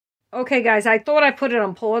Okay, guys, I thought I put it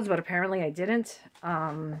on pause, but apparently I didn't.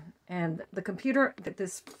 And the computer,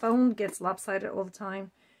 this phone gets lopsided all the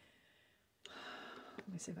time.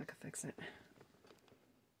 Let me see if I can fix it.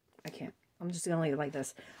 I can't. I'm just going to leave it like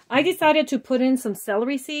this. I decided to put in some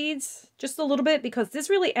celery seeds, just a little bit, because this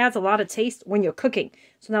really adds a lot of taste when you're cooking.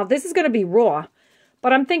 So now this is going to be raw,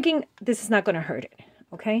 but I'm thinking this is not going to hurt it,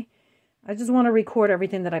 okay? I just want to record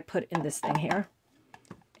everything that I put in this thing here.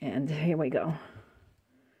 And here we go.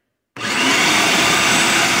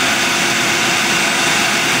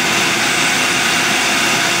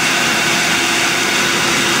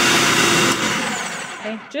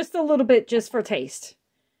 Okay, just a little bit, just for taste.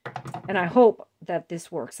 And I hope that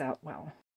this works out well.